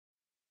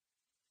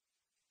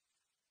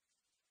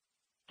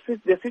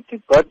The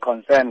city got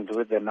concerned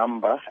with the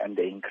number and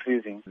the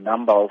increasing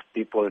number of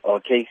people or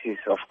cases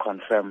of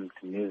confirmed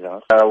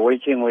measles.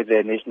 Working with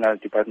the National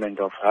Department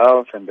of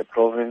Health and the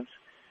province,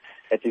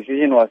 a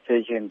decision was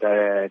taken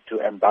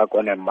to embark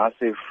on a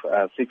massive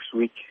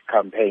 6-week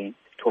campaign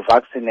to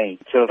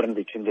vaccinate children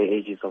between the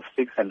ages of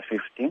 6 and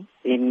 15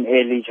 in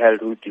early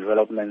childhood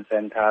development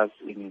centers,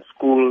 in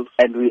schools,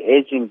 and we're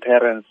urging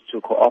parents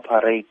to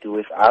cooperate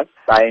with us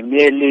by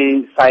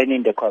merely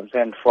signing the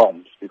consent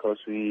forms, because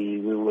we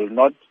will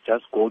not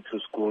just go to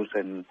schools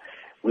and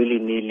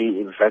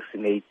willy-nilly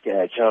vaccinate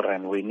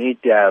children. We need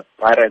their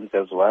parents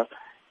as well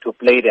to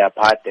play their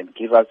part and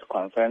give us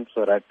consent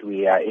so that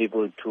we are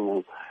able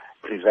to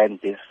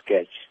prevent this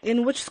scourge.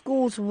 In which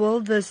schools will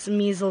this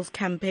measles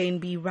campaign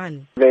be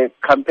run? The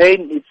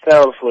campaign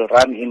itself will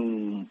run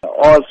in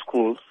all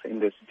schools in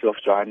the city of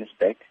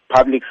Johannesburg,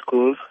 public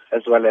schools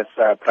as well as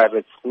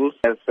private schools,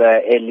 as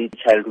early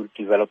childhood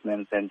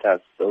development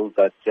centers, those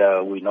that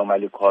we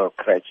normally call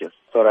crèches,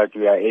 so that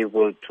we are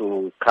able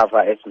to cover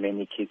as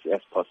many kids as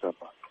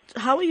possible.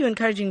 How are you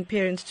encouraging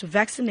parents to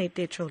vaccinate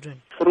their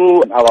children?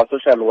 Through our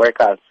social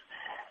workers,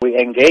 we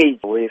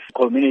engage with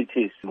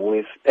communities,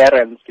 with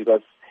parents,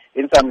 because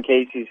in some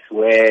cases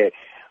where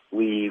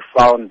we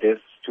found this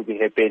to be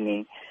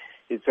happening,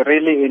 it's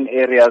really in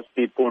areas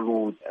people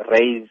would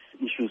raise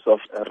issues of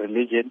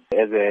religion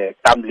as a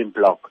stumbling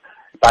block.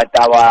 But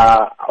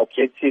our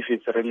objective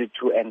is really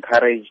to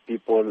encourage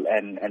people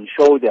and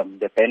show them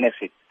the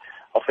benefit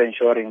of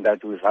ensuring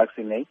that we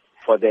vaccinate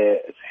for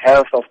the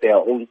health of their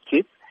own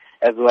kids,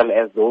 as well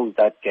as those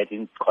that get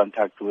in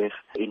contact with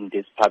in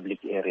this public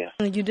area.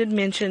 You did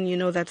mention,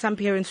 that some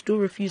parents do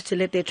refuse to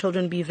let their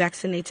children be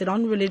vaccinated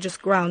on religious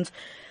grounds.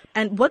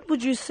 And what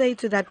would you say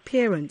to that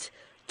parent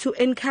to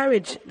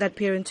encourage that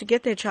parent to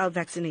get their child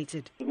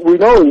vaccinated? We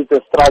know it's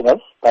a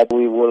struggle, but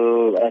we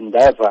will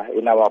endeavor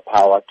in our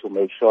power to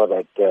make sure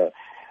that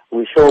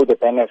we show the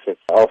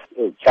benefits of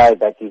a child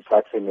that is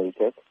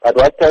vaccinated. But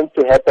what tends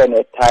to happen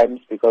at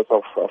times because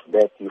of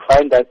that, you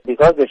find that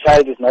because the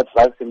child is not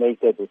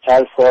vaccinated, the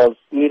child falls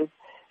ill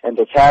and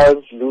the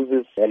child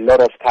loses a lot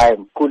of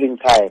time, cooling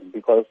time,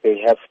 because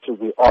they have to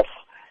be off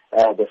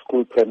the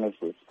school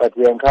premises. But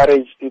we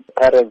encourage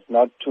parents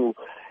not to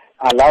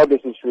allow the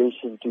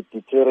situation to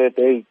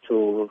deteriorate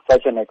to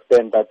such an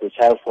extent that the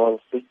child falls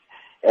sick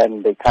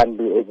and they can't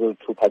be able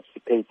to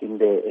participate in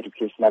the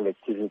educational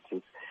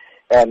activities.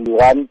 And we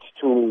want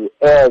to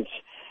urge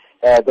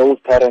those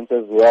parents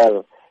as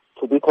well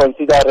to be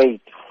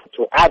considerate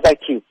to other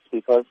kids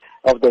because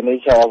of the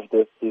nature of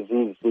this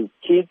disease. The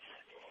kids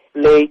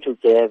play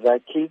together.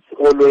 Kids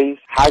always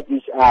hug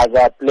each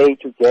other, play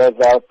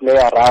together, play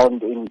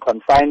around in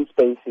confined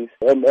spaces.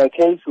 In a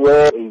case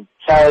where a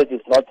child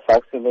is not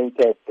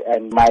vaccinated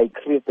and might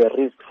increase the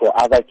risk for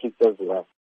other kids as well.